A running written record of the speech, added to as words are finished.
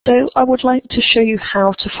So I would like to show you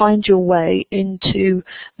how to find your way into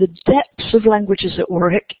the depths of Languages at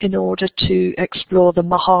Warwick in order to explore the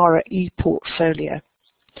Mahara e-portfolio.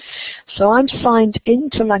 So I'm signed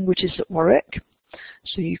into Languages at Warwick,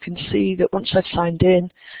 so you can see that once I've signed in,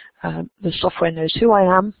 the software knows who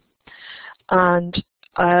I am, and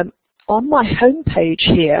on my home page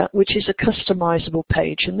here, which is a customizable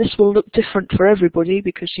page, and this will look different for everybody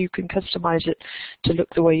because you can customize it to look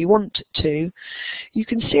the way you want it to, you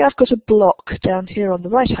can see I've got a block down here on the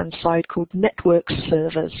right hand side called Network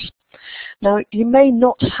Servers. Now you may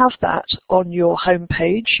not have that on your home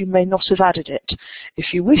page, you may not have added it.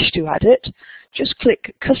 If you wish to add it, just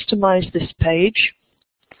click Customize this page,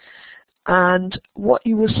 and what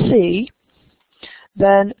you will see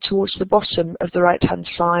then towards the bottom of the right hand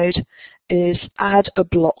side is Add a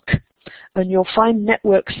Block, and you'll find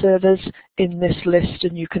Network Servers in this list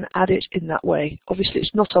and you can add it in that way. Obviously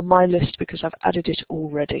it's not on my list because I've added it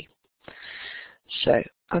already. So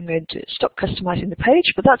I'm going to stop customizing the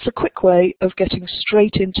page, but that's a quick way of getting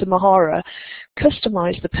straight into Mahara.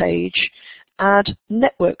 Customize the page, add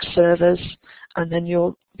Network Servers, and then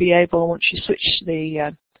you'll be able, once you switch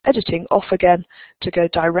the editing off again, to go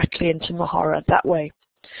directly into Mahara that way.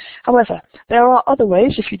 However, there are other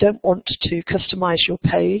ways if you don't want to customize your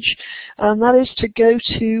page, and that is to go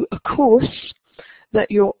to a course that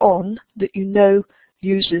you're on that you know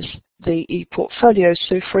uses the e-portfolio.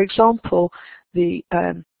 So for example, the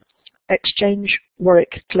Exchange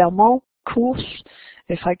Warwick Clermont course,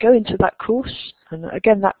 if I go into that course, and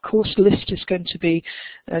again that course list is going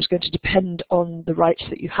to depend on the rights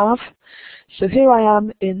that you have. So here I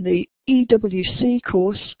am in the EWC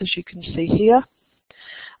course, as you can see here,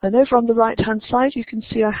 and over on the right hand side you can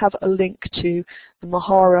see I have a link to the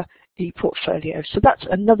Mahara e-portfolio. So that's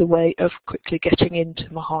another way of quickly getting into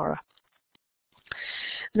Mahara.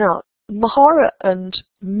 Now Mahara and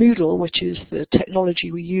Moodle, which is the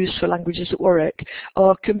technology we use for Languages at Warwick,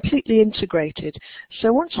 are completely integrated.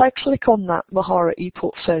 So once I click on that Mahara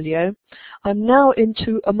e-portfolio, I'm now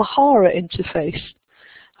into a Mahara interface.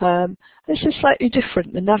 This is slightly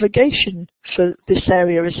different. The navigation for this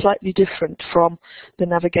area is slightly different from the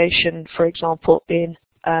navigation, for example, in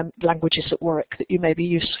Languages at Warwick that you may be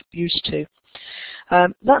used to.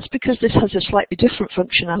 That's because this has a slightly different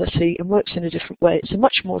functionality and works in a different way. It's a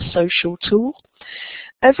much more social tool.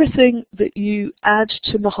 Everything that you add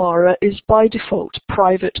to Mahara is by default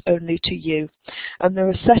private only to you, and there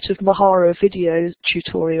are a set of Mahara video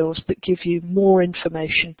tutorials that give you more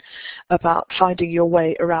information about finding your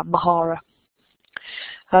way around Mahara.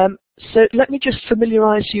 So let me just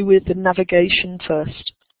familiarize you with the navigation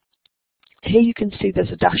first. Here you can see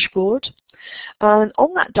there's a dashboard, and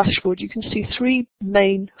on that dashboard you can see three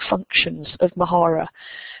main functions of Mahara.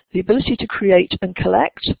 The ability to create and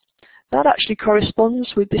collect, that actually corresponds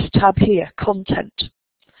with this tab here, Content.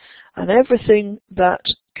 And everything that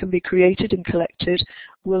can be created and collected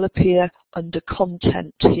will appear under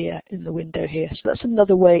Content here in the window here. So that's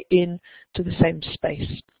another way in to the same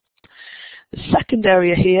space. The second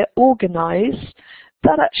area here, Organize,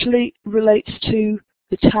 that actually relates to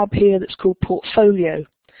the tab here that's called Portfolio.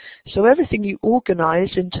 So everything you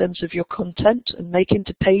organize in terms of your content and make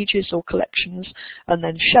into pages or collections and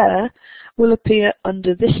then share will appear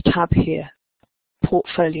under this tab here,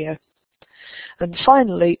 Portfolio. And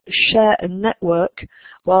finally, Share and Network.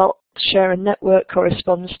 Well, Share and Network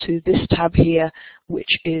corresponds to this tab here, which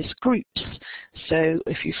is Groups. So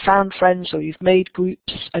if you've found friends or you've made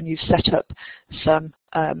groups and you've set up some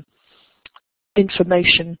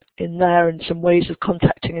information in there and some ways of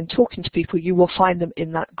contacting and talking to people, you will find them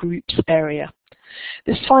in that Groups area.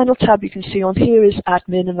 This final tab you can see on here is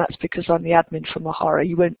Admin, and that's because I'm the admin for Mahara.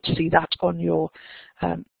 You won't see that on your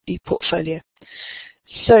e-portfolio.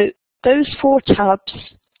 So those four tabs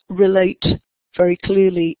relate very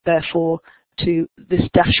clearly, therefore, to this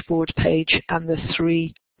dashboard page and the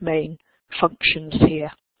three main functions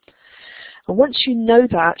here. And once you know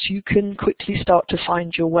that, you can quickly start to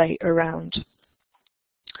find your way around.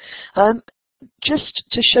 Just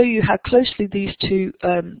to show you how closely these two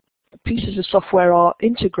pieces of software are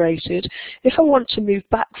integrated, if I want to move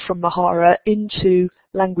back from Mahara into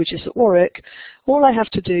Languages at Warwick, all I have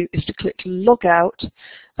to do is to click Log Out.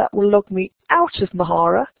 That will log me out of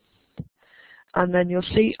Mahara, and then you'll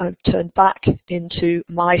see I've turned back into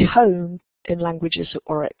my home in Languages at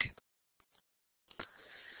Warwick.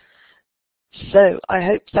 So I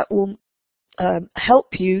hope that will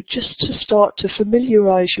help you just to start to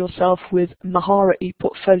familiarize yourself with Mahara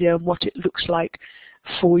e-portfolio and what it looks like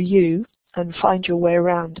for you. and find your way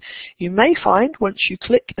around. You may find once you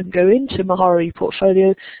click and go into Mahara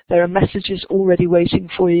ePortfolio, there are messages already waiting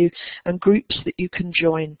for you and groups that you can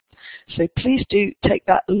join. So please do take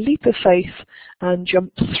that leap of faith and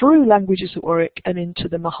jump through Languages at Warwick and into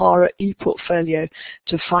the Mahara ePortfolio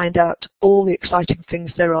to find out all the exciting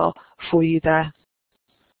things there are for you there.